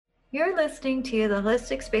You're listening to the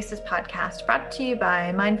Holistic Spaces podcast brought to you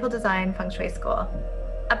by Mindful Design Feng Shui School.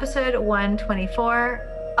 Episode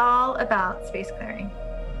 124, all about space clearing.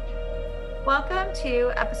 Welcome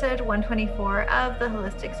to episode 124 of the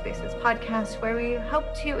Holistic Spaces podcast, where we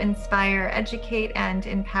hope to inspire, educate, and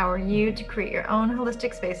empower you to create your own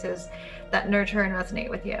holistic spaces that nurture and resonate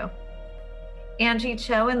with you. Angie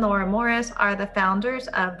Cho and Laura Morris are the founders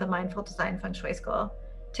of the Mindful Design Feng Shui School.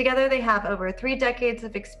 Together, they have over 3 decades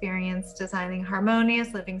of experience designing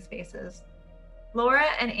harmonious living spaces. Laura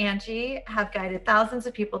and Angie have guided thousands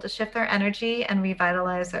of people to shift their energy and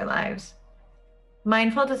revitalize their lives.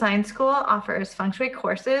 Mindful Design School offers feng shui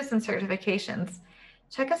courses and certifications.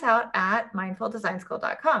 Check us out at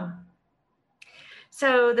mindfuldesignschool.com.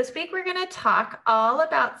 So this week we're going to talk all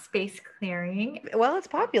about space clearing. Well, it's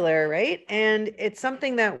popular, right? And it's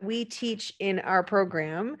something that we teach in our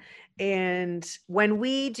program. And when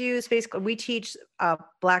we do space, we teach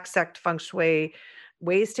Black Sect Feng Shui,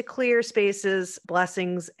 ways to clear spaces,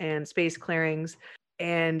 blessings, and space clearings.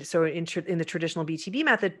 And so in the traditional BTB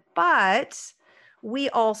method, but we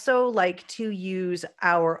also like to use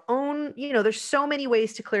our own, there's so many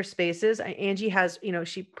ways to clear spaces. Angie has,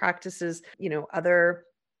 she practices, other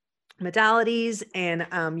modalities, and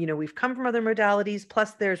we've come from other modalities.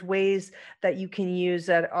 Plus there's ways that you can use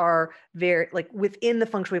that are very like within the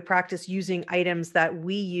feng shui practice, using items that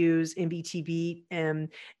we use in BTB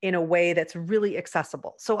in a way that's really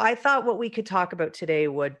accessible. So I thought what we could talk about today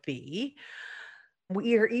would be,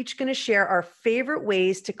 we are each going to share our favorite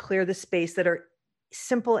ways to clear the space that are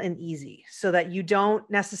simple and easy, so that you don't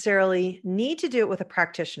necessarily need to do it with a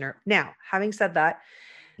practitioner. Now, having said that,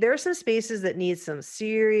 there are some spaces that need some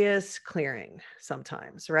serious clearing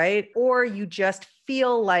sometimes, right? Or you just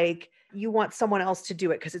feel like you want someone else to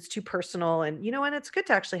do it because it's too personal, and and it's good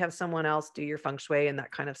to actually have someone else do your feng shui and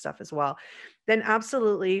that kind of stuff as well. Then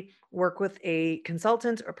absolutely work with a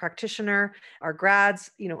consultant or practitioner. Our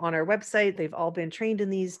grads, on our website, they've all been trained in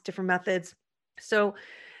these different methods. So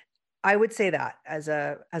I would say that as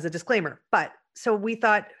a disclaimer. But so we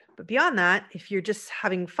thought, but beyond that, if you're just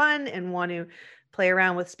having fun and want to play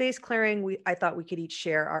around with space clearing, I thought we could each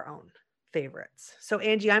share our own favorites. So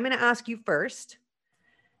Angie, I'm going to ask you first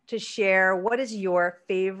to share, what is your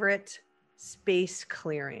favorite space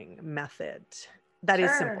clearing method? That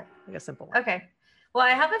is simple, like a simple one. Okay. Well,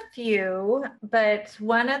 I have a few, but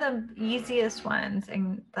one of the easiest ones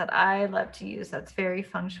and that I love to use that's very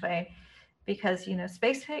feng shui, because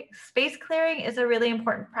space clearing is a really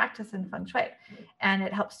important practice in feng shui, and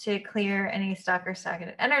it helps to clear any stuck or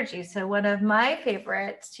stagnant energy. So one of my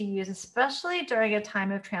favorites to use, especially during a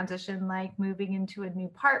time of transition, like moving into a new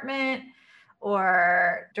apartment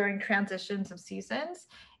or during transitions of seasons,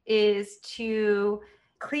 is to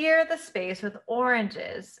clear the space with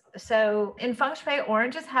oranges. So in feng shui,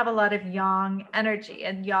 oranges have a lot of yang energy,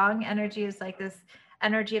 and yang energy is like this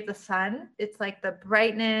energy of the sun. It's like the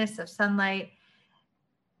brightness of sunlight.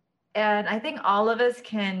 And I think all of us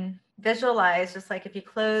can visualize, just like if you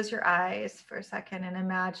close your eyes for a second and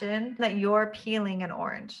imagine that you're peeling an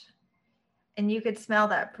orange, and you could smell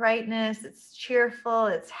that brightness. It's cheerful,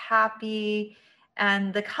 it's happy.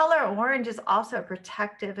 And the color orange is also a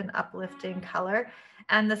protective and uplifting color.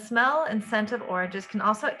 And the smell and scent of oranges can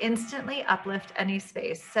also instantly uplift any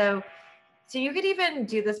space. So you could even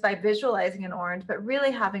do this by visualizing an orange, but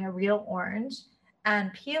really having a real orange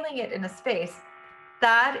and peeling it in a space.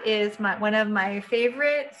 That is one of my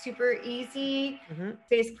favorite, super easy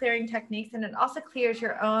space clearing techniques. And it also clears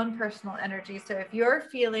your own personal energy. So if you're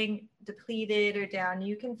feeling depleted or down,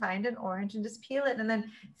 you can find an orange and just peel it, and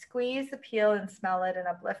then squeeze the peel and smell it and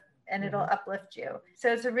uplift, and it'll uplift you.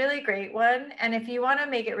 So it's a really great one. And if you want to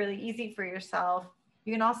make it really easy for yourself,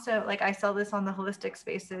 you can also, like I sell this on the Holistic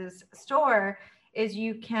Spaces store, is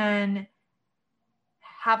you can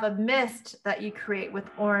have a mist that you create with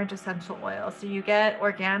orange essential oil. So you get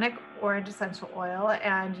organic orange essential oil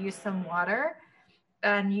and use some water,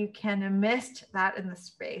 and you can mist that in the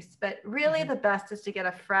space. But really the best is to get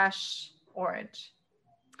a fresh orange.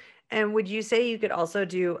 And would you say you could also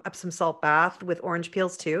do Epsom salt bath with orange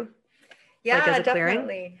peels too? Yeah, like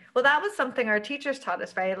definitely. Well, that was something our teachers taught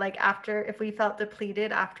us, right? Like if we felt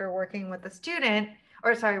depleted after working with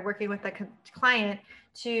working with a client,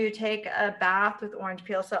 to take a bath with orange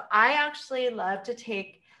peel. So I actually love to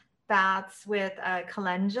take baths with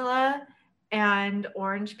calendula and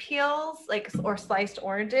orange peels, or sliced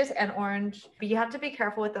oranges and orange. But you have to be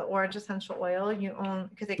careful with the orange essential oil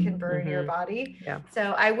because it can burn your body. Yeah.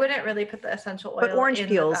 So I wouldn't really put the essential oil but orange in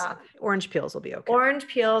peels, the bath. Orange peels will be okay. Orange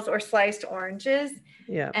peels or sliced oranges.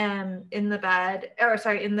 Yeah. In the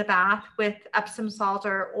bath with Epsom salt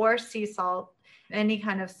or sea salt. any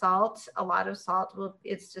kind of salt, a lot of salt will,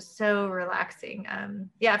 it's just so relaxing.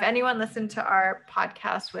 Yeah, if anyone listened to our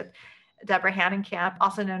podcast with Deborah Hannenkamp,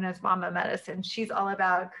 also known as Mama Medicine, she's all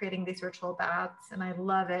about creating these ritual baths, and I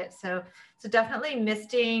love it. So definitely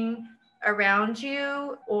misting around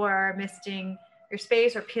you, or misting your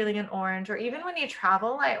space, or peeling an orange, or even when you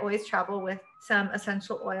travel, I always travel with some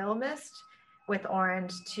essential oil mist with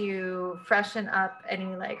orange to freshen up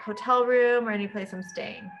any like hotel room or any place I'm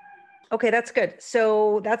staying. Okay, that's good.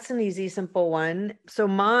 So that's an easy, simple one. So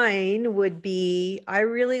mine would be, I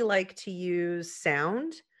really like to use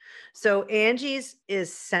sound. So Angie's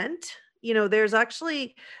is scent. There's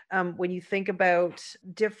actually, when you think about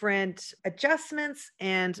different adjustments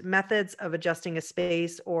and methods of adjusting a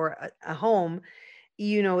space or a home,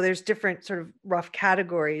 there's different sort of rough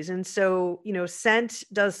categories. And so, scent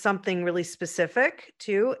does something really specific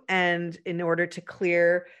too. And in order to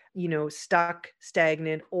clear, stuck,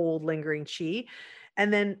 stagnant, old, lingering chi.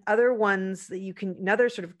 And then other ones that another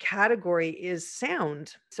sort of category is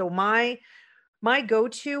sound. So my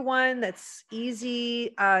go-to one that's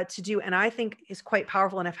easy to do, and I think is quite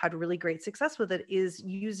powerful, and I've had really great success with it, is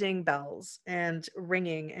using bells and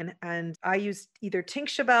ringing. And I use either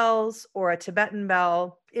Tingsha bells or a Tibetan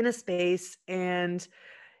bell in a space. And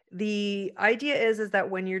the idea is that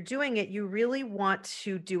when you're doing it, you really want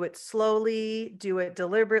to do it slowly, do it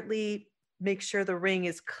deliberately, make sure the ring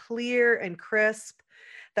is clear and crisp,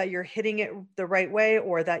 that you're hitting it the right way,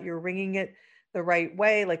 or that you're ringing it the right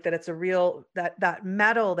way, like that it's a real, that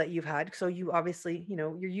metal that you've had. So you obviously,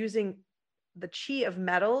 you're using the chi of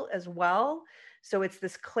metal as well. So it's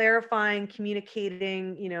this clarifying,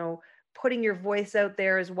 communicating, putting your voice out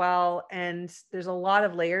there as well. And there's a lot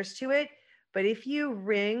of layers to it. But if you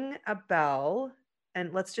ring a bell,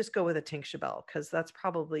 and let's just go with a Tingsha bell, because that's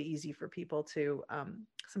probably easy for people to,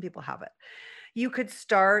 some people have it. You could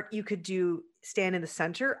stand in the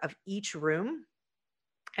center of each room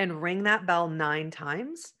and ring that bell 9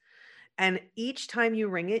 times. And each time you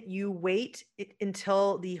ring it, you wait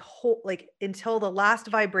until until the last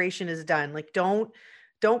vibration is done. Like don't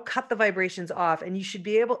cut the vibrations off. And you should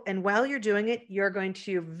be able, and while you're doing it, you're going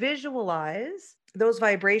to visualize those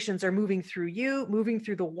vibrations are moving through you, moving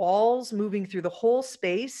through the walls, moving through the whole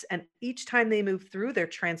space. And each time they move through, they're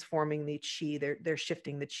transforming the chi, they're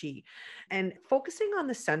shifting the chi. And focusing on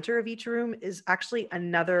the center of each room is actually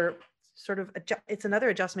another it's another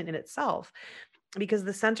adjustment in itself, because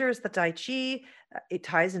the center is the Tai Chi. It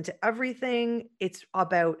ties into everything. It's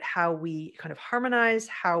about how we kind of harmonize,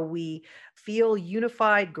 how we feel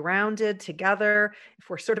unified, grounded together.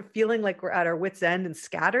 If we're sort of feeling like we're at our wits' end and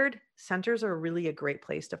scattered, centers are really a great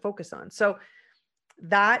place to focus on. So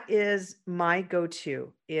that is my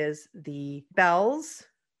go-to, is the bells,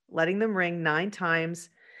 letting them ring 9 times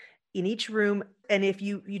in each room. And if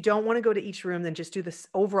you don't want to go to each room, then just do this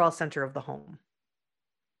overall center of the home.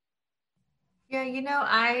 Yeah,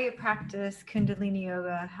 I practice Kundalini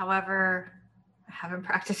yoga. However, I haven't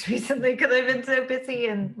practiced recently because I've been so busy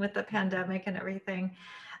and with the pandemic and everything.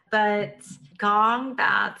 But gong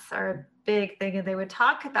baths are a big thing. And they would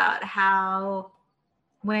talk about how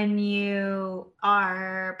when you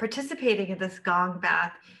are participating in this gong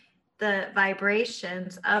bath, the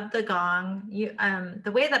vibrations of the gong,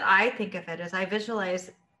 the way that I think of it is I visualize,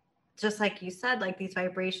 just like you said, like these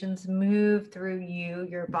vibrations move through you,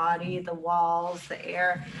 your body, the walls, the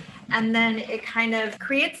air, and then it kind of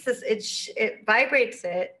creates this, it vibrates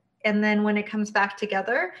it. And then when it comes back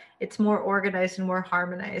together, it's more organized and more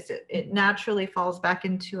harmonized. It naturally falls back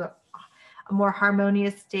into a more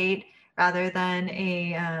harmonious state rather than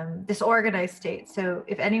a disorganized state. So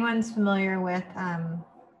if anyone's familiar with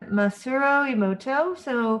Masaru Emoto,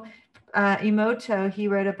 so Emoto, he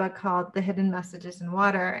wrote a book called The Hidden Messages in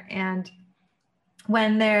Water. And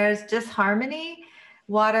when there's disharmony,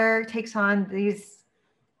 water takes on these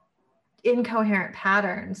incoherent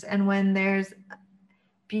patterns. And when there's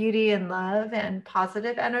beauty and love and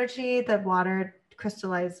positive energy, the water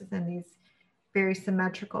crystallizes in these very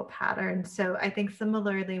symmetrical patterns. So I think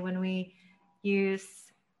similarly, when we use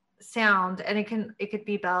sound, and it could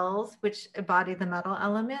be bells, which embody the metal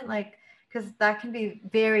element, like, because that can be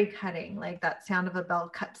very cutting, like that sound of a bell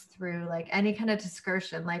cuts through like any kind of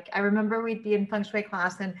discursion. Like I remember we'd be in feng shui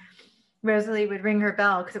class and Rosalie would ring her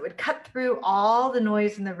bell because it would cut through all the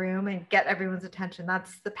noise in the room and get everyone's attention.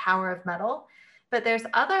 That's the power of metal. But there's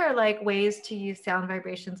other like ways to use sound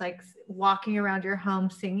vibrations, like walking around your home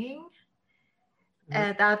singing.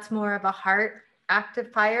 And that's more of a heart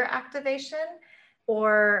fire activation,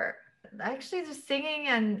 or actually just singing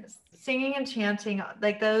and chanting,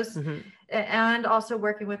 like those. And also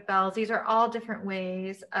working with bells. These are all different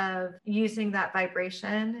ways of using that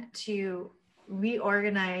vibration to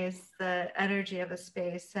reorganize the energy of a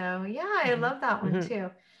space. So yeah, I love that one too.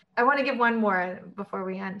 I want to give one more before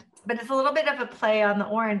we end, but it's a little bit of a play on the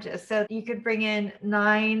oranges. So you could bring in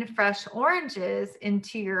 9 fresh oranges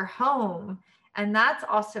into your home. And that's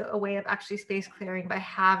also a way of actually space clearing by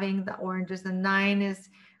having the oranges. The 9 is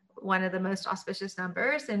one of the most auspicious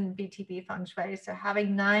numbers in BTB feng shui. So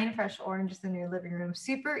having 9 fresh oranges in your living room,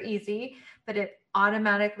 super easy, but it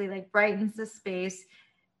automatically like brightens the space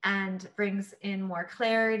and brings in more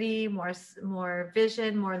clarity, more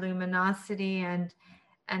vision, more luminosity, and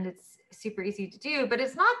it's super easy to do. But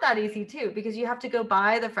it's not that easy too, because you have to go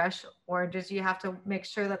buy the fresh oranges. You have to make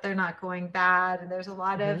sure that they're not going bad, and there's a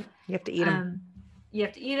lot of you have to eat them. You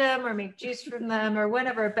have to eat them or make juice from them or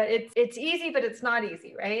whatever. But it's easy, but it's not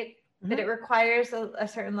easy, right? But it requires a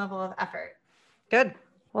certain level of effort. Good.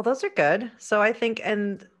 Well, those are good. So I think,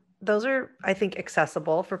 and those are, I think,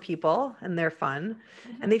 accessible for people, and they're fun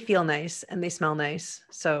and they feel nice and they smell nice.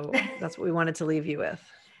 So that's what we wanted to leave you with.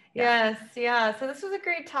 Yeah. Yes. Yeah. So this was a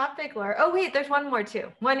great topic, Laura. Oh, wait, there's one more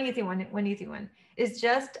too. One easy one is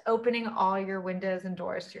just opening all your windows and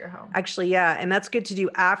doors to your home. Actually, yeah. And that's good to do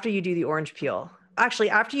after you do the orange peel. Actually,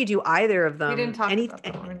 after you do either of them, we didn't talk about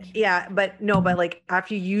the orange. Yeah, but like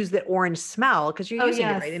after you use the orange smell, because you're using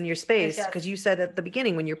it right in your space, because you said at the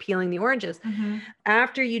beginning when you're peeling the oranges,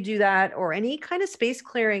 after you do that or any kind of space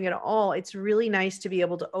clearing at all, it's really nice to be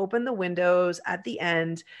able to open the windows at the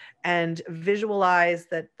end and visualize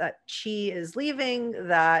that chi is leaving,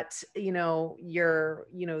 that,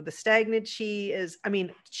 the stagnant chi is,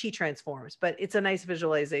 chi transforms, but it's a nice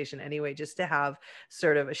visualization anyway, just to have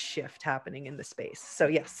sort of a shift happening in the space. So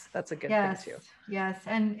yes, that's a good thing too. Yes.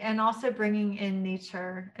 And also bringing in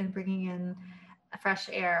nature and bringing in fresh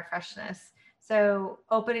air, freshness. So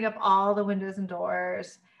opening up all the windows and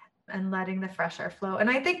doors and letting the fresh air flow. And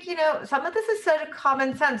I think, some of this is sort of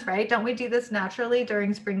common sense, right? Don't we do this naturally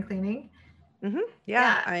during spring cleaning?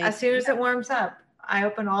 Yeah. As soon as it warms up, I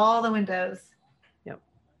open all the windows. Yep.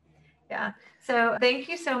 Yeah. So thank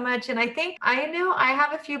you so much. And I know I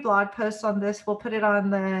have a few blog posts on this. We'll put it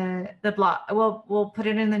on the blog. We'll put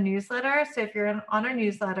it in the newsletter. So if you're on our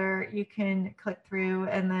newsletter, you can click through,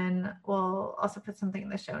 and then we'll also put something in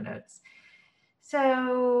the show notes.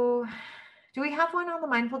 So do we have one on the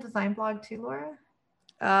Mindful Design blog too, Laura?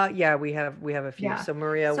 Yeah, we have a few. So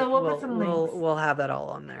Maria, we'll have that all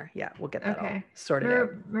on there. Yeah, we'll get that all sorted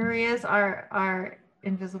out. Maria's our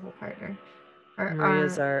invisible partner.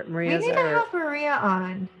 Maria's we need to have Maria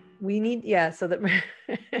on. We need, so that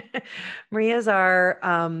Maria's our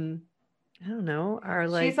I don't know, our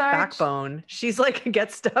like backbone. She's like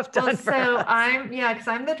get stuff done for us. Because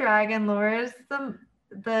I'm the dragon, Laura's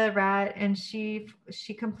the rat, and she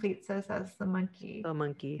completes us as the monkey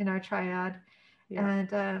in our triad.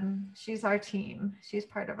 And she's our team. She's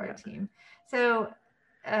part of our team. So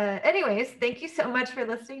anyways, thank you so much for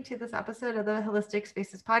listening to this episode of the Holistic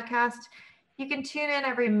Spaces podcast. You can tune in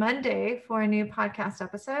every Monday for a new podcast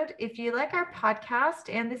episode. If you like our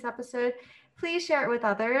podcast and this episode, please share it with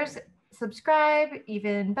others. Subscribe,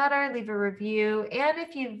 even better, leave a review. And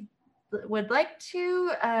if you would like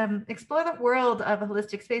to explore the world of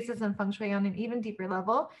holistic spaces and feng shui on an even deeper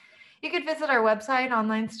level, you could visit our website,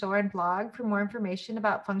 online store, and blog for more information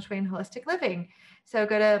about feng shui and holistic living. So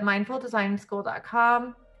go to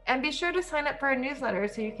mindfuldesignschool.com and be sure to sign up for our newsletter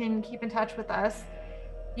so you can keep in touch with us.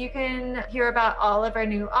 You can hear about all of our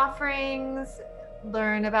new offerings,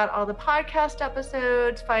 learn about all the podcast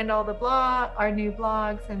episodes, find all our new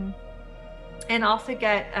blogs, and also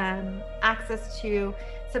get access to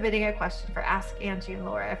submitting a question for Ask Angie and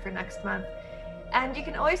Laura for next month. And you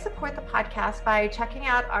can always support the podcast by checking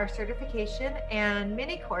out our certification and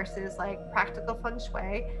mini courses like Practical Feng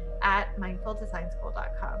Shui at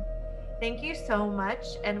mindfuldesignschool.com. Thank you so much,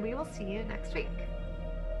 and we will see you next week.